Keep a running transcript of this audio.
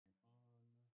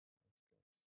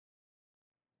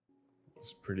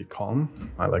It's pretty calm.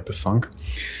 I like the song.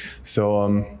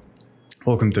 So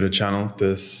welcome to the channel.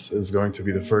 This is going to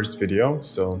be the first video.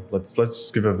 So let's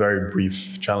give a very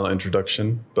brief channel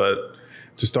introduction. But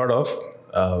to start off,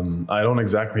 I don't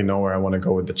exactly know where I want to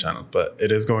go with the channel, but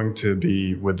it is going to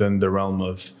be within the realm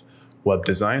of web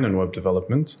design and web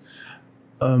development.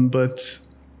 But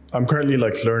I'm currently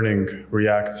learning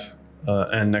React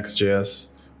and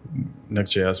Next.js,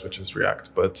 which is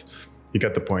React, but you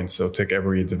get the point. So take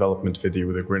every development video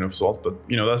with a grain of salt. But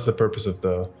that's the purpose of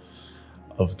the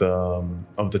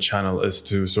channel, is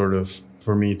to sort of,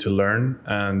 for me to learn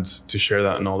and to share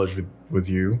that knowledge with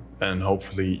you, and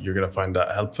hopefully you're gonna find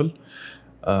that helpful.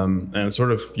 And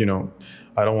sort of,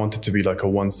 I don't want it to be like a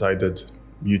one-sided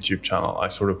YouTube channel. I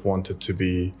sort of want it to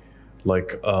be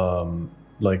like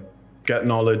get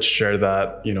knowledge, share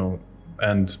that,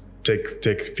 and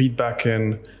take feedback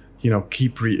in,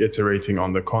 keep reiterating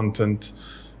on the content,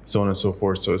 so on and so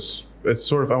forth. So it's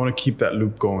sort of, I want to keep that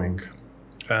loop going.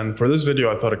 And for this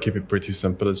video, I thought I'd keep it pretty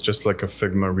simple. It's just like a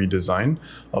Figma redesign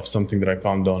of something that I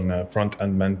found on Front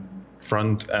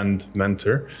End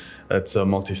Mentor. It's a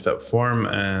multi-step form,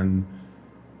 and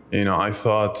I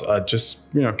thought I'd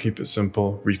just keep it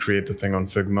simple, recreate the thing on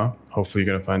Figma. Hopefully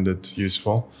you're gonna find it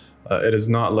useful. It is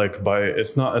not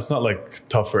it's not like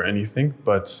tough or anything,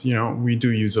 but we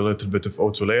do use a little bit of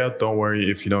auto layout. Don't worry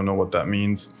if you don't know what that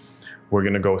means. We're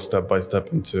gonna go step by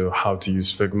step into how to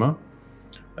use Figma,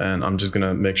 and I'm just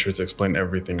gonna make sure to explain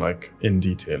everything in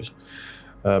detail.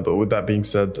 But with that being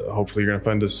said, hopefully you're gonna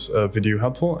find this video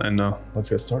helpful, and let's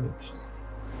get started.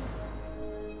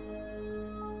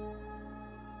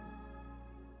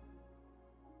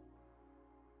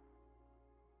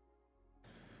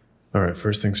 All right,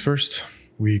 first things first,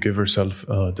 we give ourselves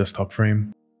a desktop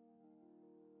frame.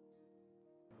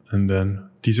 And then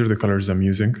these are the colors I'm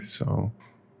using, so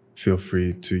feel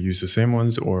free to use the same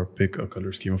ones or pick a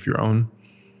color scheme of your own.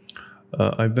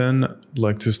 I then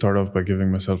like to start off by giving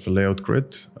myself a layout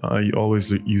grid. I always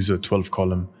use a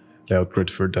 12-column layout grid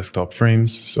for desktop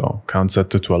frames, so count set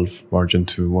to 12, margin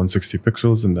to 160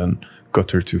 pixels, and then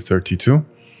gutter to 32.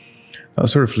 That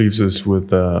sort of leaves us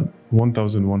with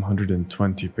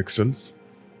 1120 pixels,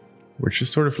 which is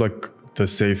sort of like the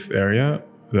safe area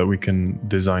that we can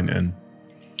design in.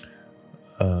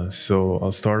 So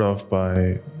I'll start off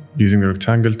by using the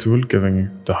rectangle tool, giving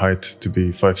the height to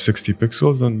be 560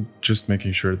 pixels, and just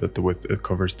making sure that the width, it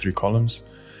covers 3 columns.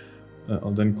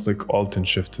 I'll then click Alt and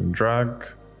Shift and drag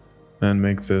and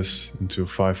make this into a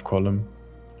 5-column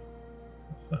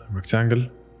rectangle.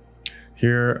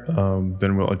 Here,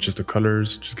 then we'll adjust the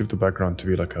colors, just give the background to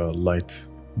be like a light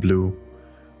blue,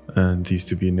 and these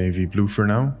to be navy blue for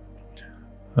now.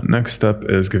 Next step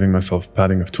is giving myself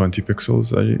padding of 20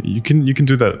 pixels. You can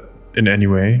do that in any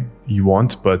way you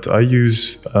want, but I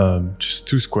use just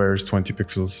 2 squares, 20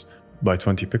 pixels by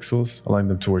 20 pixels, align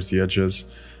them towards the edges,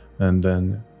 and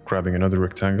then grabbing another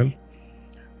rectangle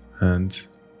and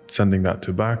sending that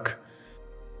to back.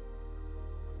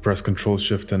 Press Ctrl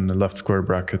Shift and the left square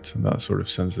bracket, and that sort of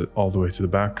sends it all the way to the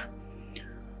back.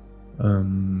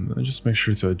 And just make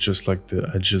sure to adjust the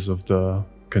edges of the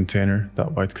container,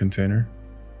 that white container.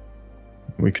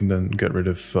 We can then get rid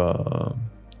of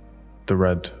the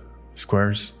red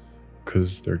squares,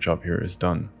 because their job here is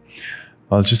done.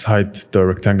 I'll just hide the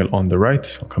rectangle on the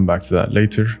right. I'll come back to that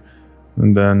later.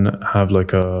 And then have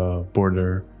a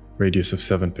border radius of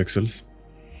 7 pixels.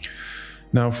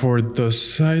 Now for the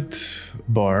side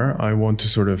bar, I want to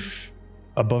sort of,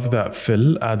 above that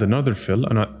fill, add another fill,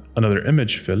 another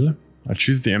image fill. I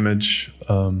choose the image,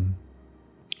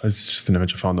 it's just an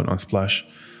image I found on Unsplash.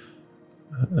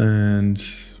 And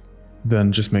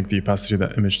then just make the opacity of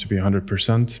that image to be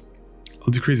 100%.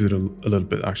 I'll decrease it a little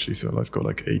bit actually, so let's go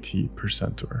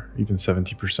 80% or even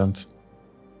 70%.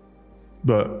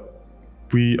 But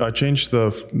I changed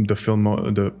the fill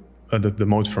mode, the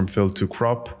mode from fill to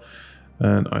crop.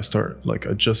 And I start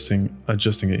adjusting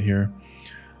it here.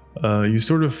 You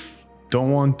sort of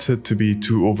don't want it to be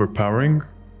too overpowering,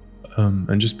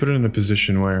 and just put it in a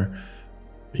position where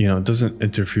it doesn't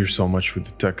interfere so much with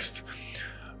the text.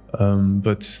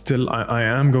 But still, I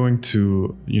am going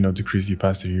to decrease the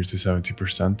opacity here to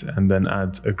 70%, and then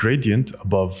add a gradient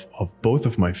above of both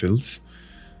of my fills,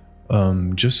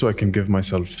 just so I can give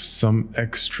myself some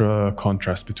extra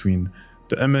contrast between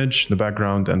the image, the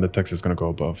background, and the text is going to go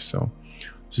above. So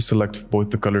just select both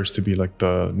the colors to be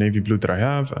the navy blue that I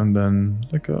have, and then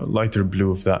a lighter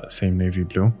blue of that same navy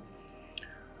blue,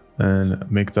 and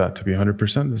make that to be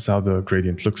 100%. This is how the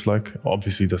gradient looks like.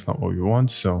 Obviously that's not what we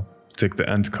want, so take the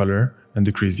end color and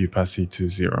decrease the opacity to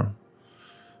 0.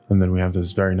 And then we have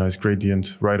this very nice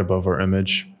gradient right above our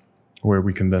image. where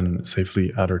we can then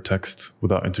safely add our text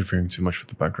without interfering too much with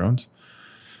the background.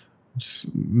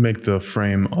 Just make the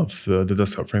frame of the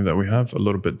desktop frame that we have a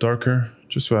little bit darker,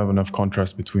 just so I have enough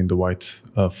contrast between the white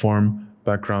form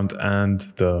background and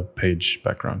the page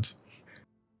background.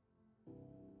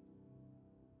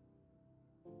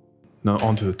 Now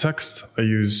onto the text.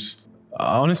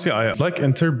 Honestly, I like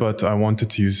Enter, but I wanted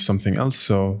to use something else,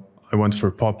 so I went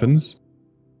for Poppins.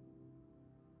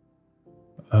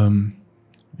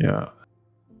 Yeah.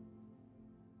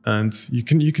 And you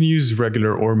can use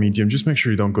regular or medium. Just make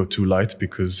sure you don't go too light,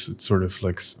 because it's sort of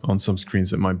like on some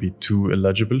screens it might be too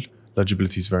illegible.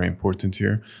 Legibility is very important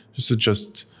here. Just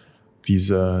adjust these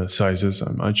sizes.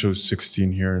 I chose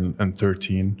 16 here and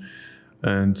 13.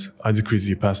 And I decrease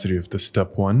the opacity of the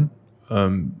step 1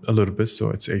 a little bit,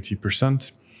 so it's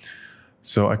 80%.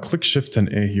 So I click Shift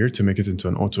and A here to make it into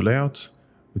an auto layout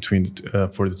between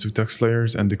for the 2 text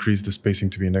layers, and decrease the spacing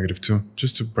to be a -2,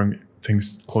 just to bring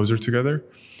things closer together.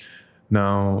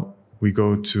 Now we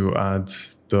go to add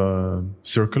the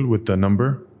circle with the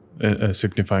number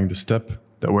signifying the step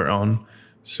that we're on.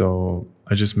 So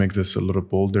I just make this a little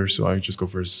bolder, so I just go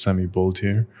for a semi-bold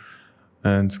here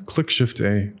and click Shift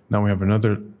A. Now we have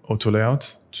another auto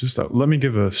layout. Just let me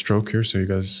give a stroke here so you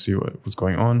guys see what's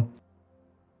going on.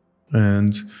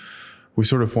 And we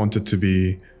sort of want it to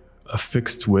be a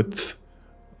fixed width.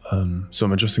 So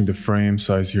I'm adjusting the frame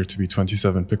size here to be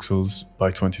 27 pixels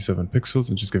by 27 pixels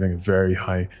and just giving a very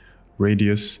high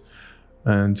radius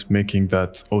and making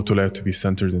that auto layout to be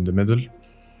centered in the middle.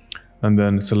 And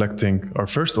then selecting our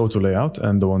first auto layout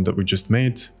and the one that we just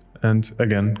made, and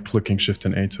again clicking Shift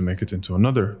and A to make it into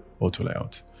another auto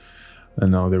layout.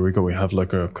 And now there we go, we have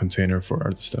like a container for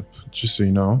our step. Just so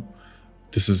you know,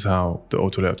 this is how the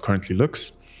auto layout currently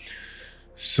looks.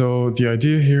 So the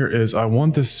idea here is I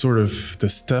want this sort of the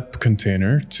step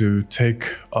container to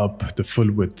take up the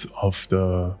full width of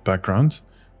the background.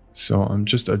 So I'm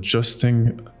just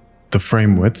adjusting the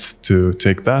frame width to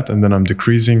take that, and then I'm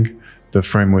decreasing the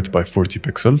frame width by 40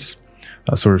 pixels.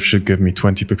 That sort of should give me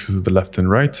 20 pixels to the left and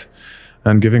right,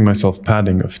 and giving myself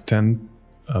padding of 10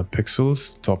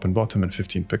 pixels top and bottom and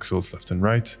 15 pixels left and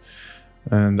right,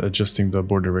 and adjusting the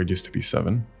border radius to be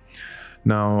 7.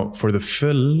 Now for the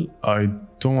fill, I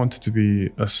don't want it to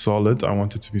be a solid. I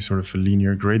want it to be sort of a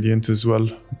linear gradient as well.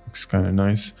 Looks kind of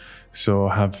nice. So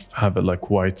have it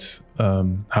like white,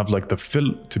 have like the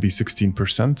fill to be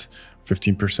 16%,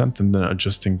 15%, and then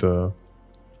adjusting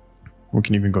we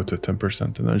can even go to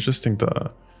 10%, and adjusting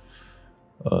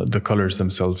the colors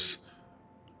themselves.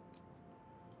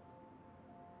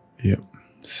 Yeah,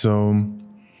 so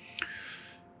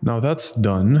now that's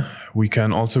done. We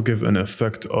can also give an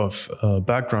effect of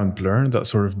background blur that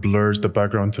sort of blurs the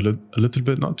background a little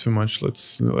bit, not too much.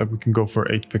 We can go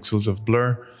for 8 pixels of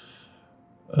blur.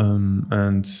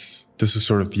 And this is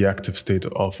sort of the active state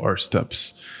of our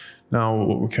steps. Now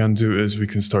what we can do is we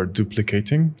can start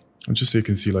duplicating, and just so you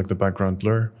can see like the background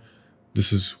blur.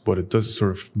 This is what it does. It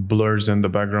sort of blurs in the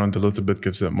background a little bit,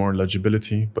 gives it more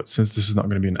legibility. But since this is not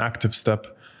going to be an active step,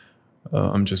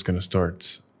 I'm just going to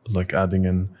start like adding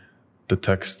in the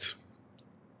text.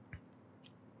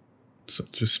 So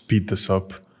just speed this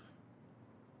up.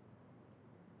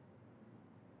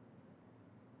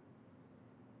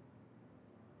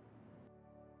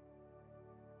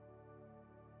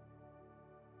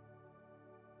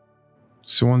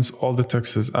 So once all the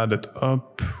text is added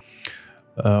up,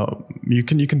 you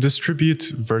can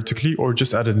distribute vertically or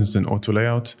just add it into an auto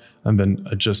layout and then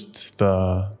adjust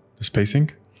the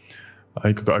spacing.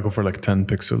 I go for like 10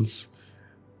 pixels.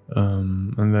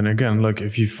 And then again, like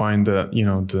if you find that,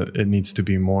 it needs to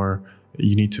be more,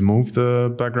 you need to move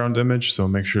the background image. So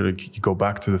make sure that you go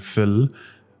back to the fill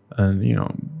and,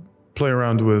 play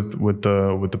around with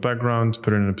the background,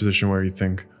 put it in a position where you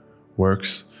think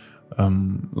works.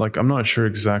 Like I'm not sure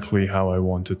exactly how I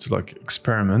wanted to like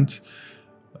experiment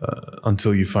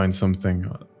until you find something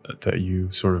that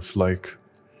you sort of like.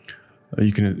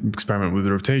 You can experiment with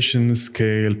rotation,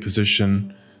 scale,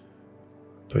 position,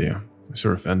 but yeah, I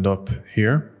sort of end up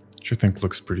here, which I think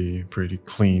looks pretty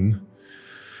clean.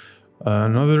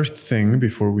 Another thing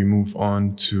before we move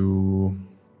on to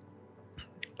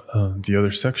the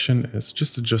other section is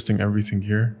just adjusting everything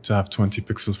here to have 20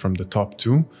 pixels from the top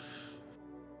 2.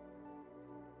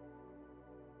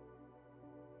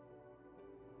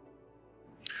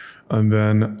 And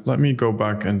then let me go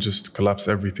back and just collapse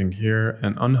everything here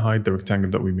and unhide the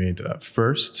rectangle that we made at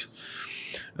first.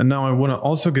 And now I want to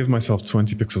also give myself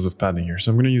 20 pixels of padding here.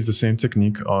 So I'm going to use the same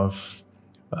technique of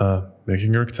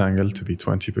making a rectangle to be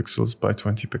 20 pixels by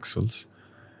 20 pixels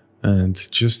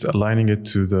and just aligning it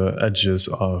to the edges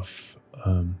of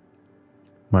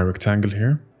my rectangle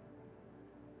here.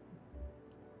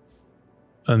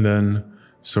 and then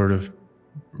sort of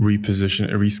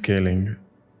rescaling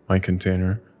my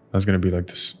container. That's going to be like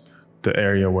this, the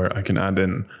area where I can add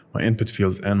in my input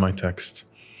fields and my text.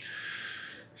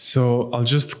 So I'll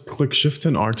just click Shift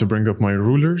and R to bring up my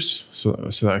rulers so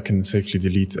that I can safely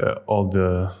delete all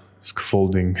the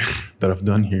scaffolding that I've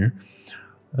done here.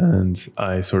 And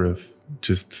I sort of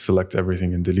just select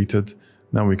everything and delete it.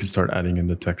 Now we can start adding in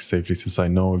the text safely, since I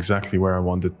know exactly where I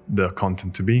want the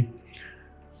content to be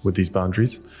with these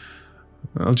boundaries.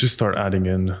 I'll just start adding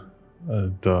in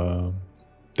the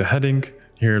heading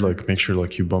here. Like, make sure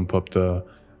like you bump up the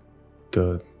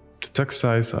text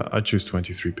size. I choose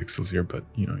 23 pixels here, but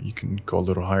you know, you can go a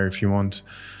little higher if you want.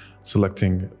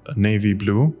 Selecting a navy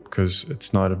blue, because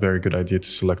it's not a very good idea to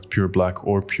select pure black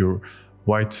or pure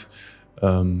white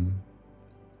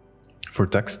for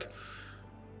text.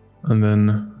 And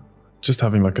then just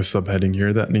having like a subheading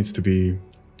here that needs to be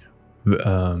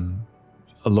at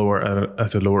a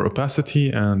lower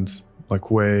opacity and like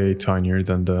way tinier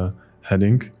than the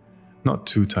heading. Not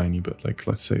too tiny, but like,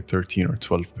 let's say 13 or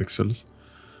 12 pixels.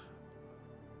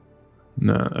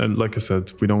 Nah, like I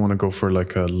said, we don't want to go for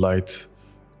like a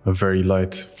very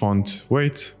light font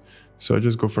weight. So I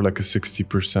just go for like a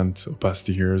 60%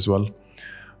 opacity here as well.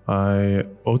 I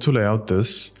auto layout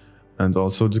this and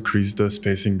also decrease the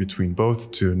spacing between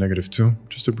both to -2,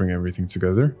 just to bring everything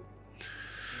together.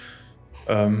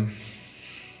 And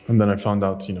then I found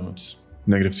out, you know, it's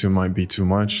 -2 might be too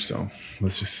much, so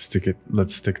let's stick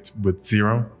with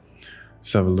 0.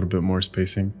 Just have a little bit more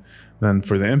spacing. Then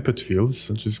for the input fields,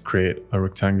 I'll just create a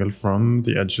rectangle from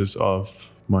the edges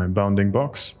of my bounding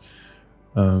box,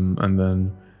 and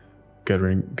then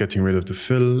getting rid of the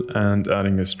fill and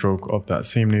adding a stroke of that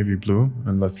same navy blue,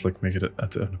 and let's like make it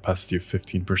at an opacity of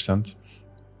 15%,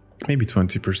 maybe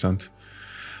 20%,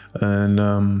 and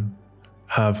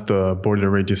have the border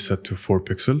radius set to 4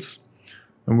 pixels.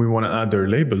 And we want to add their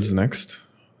labels next,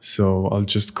 so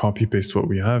I'll just copy paste what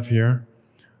we have here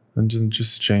and then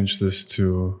just change this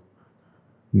to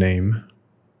name,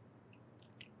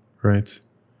 right?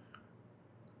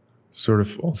 Sort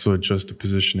of also adjust the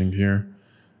positioning here.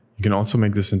 You can also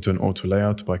make this into an auto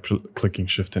layout by clicking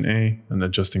Shift and A and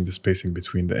adjusting the spacing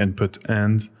between the input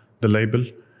and the label.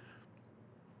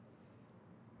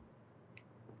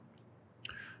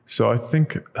 So I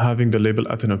think having the label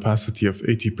at an opacity of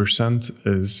 80%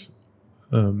 is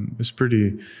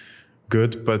pretty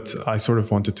good, but I sort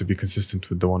of want it to be consistent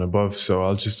with the one above, so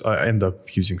I end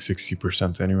up using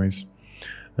 60% anyways,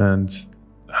 and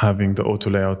having the auto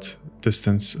layout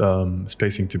distance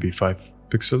spacing to be 5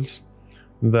 pixels.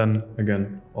 Then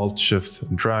again, Alt Shift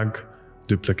and drag,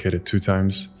 duplicate it 2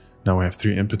 times. Now we have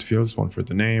 3 input fields, one for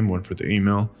the name, one for the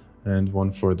email, and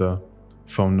one for the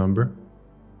phone number.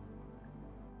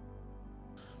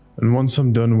 And once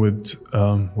I'm done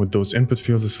with those input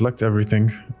fields, I select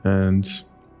everything and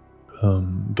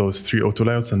those 3 auto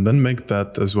layouts, and then make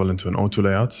that as well into an auto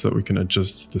layout so we can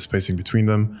adjust the spacing between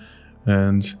them.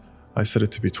 And I set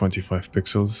it to be 25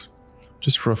 pixels,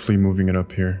 just roughly moving it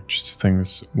up here, just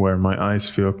things where my eyes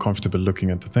feel comfortable looking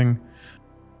at the thing.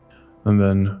 And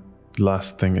then the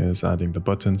last thing is adding the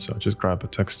button. So I just grab a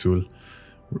text tool,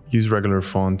 use regular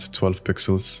font, 12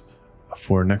 pixels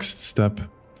for next step.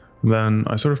 Then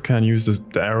I sort of can use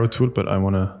the arrow tool, but I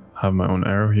want to have my own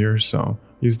arrow here. So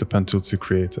use the pen tool to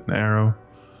create an arrow,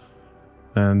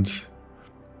 and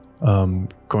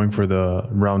going for the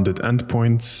rounded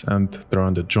endpoints and the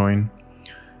rounded join.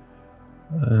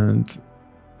 And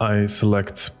I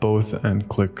select both and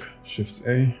click Shift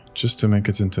A just to make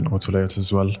it into an auto layout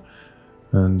as well,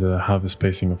 and have a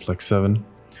spacing of like 7.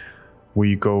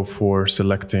 We go for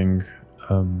selecting,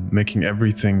 making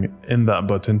everything in that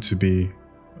button to be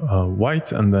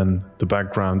white, and then the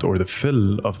background or the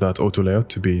fill of that auto layout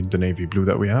to be the navy blue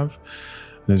that we have.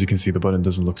 And as you can see, the button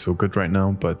doesn't look so good right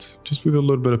now, but just with a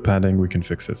little bit of padding we can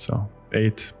fix it. So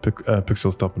 8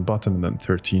 pixels top and bottom, and then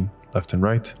 13 left and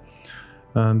right,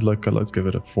 and like let's give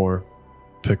it a 4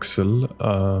 pixel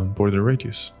border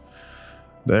radius.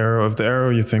 The arrow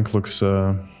you think looks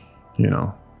you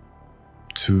know,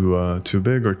 too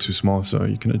big or too small, so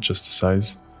you can adjust the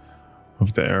size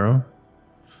of the arrow.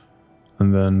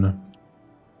 And then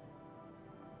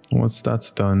once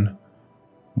that's done,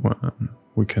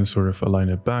 we can sort of align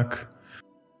it back.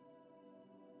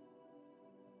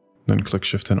 Then click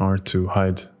Shift and R to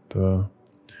hide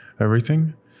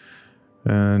everything.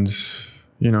 And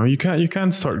you know, you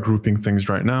can't start grouping things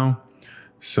right now.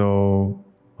 So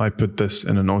I put this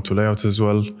in an auto layout as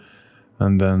well,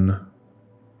 and then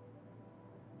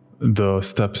the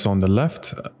steps on the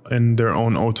left in their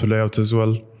own auto layout as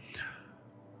well.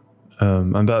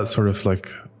 And that sort of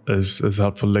like is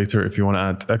helpful later if you want to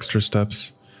add extra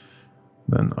steps.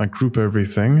 Then I group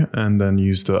everything and then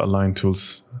use the align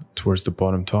tools towards the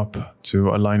bottom top to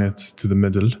align it to the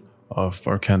middle of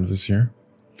our canvas here.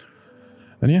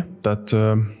 And yeah, that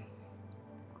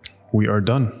we are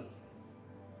done.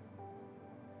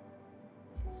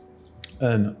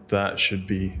 And that should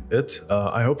be it.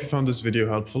 I hope you found this video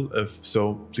helpful. If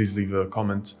so, please leave a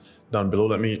comment down below.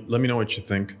 Let me know what you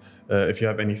think. If you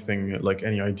have anything, like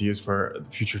any ideas for a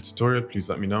future tutorial, please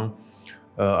let me know.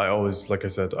 I always, like I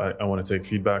said, I want to take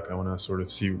feedback. I want to sort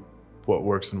of see what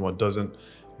works and what doesn't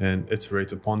and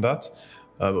iterate upon that.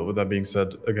 But with that being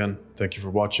said, again, thank you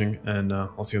for watching, and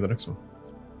I'll see you in the next one.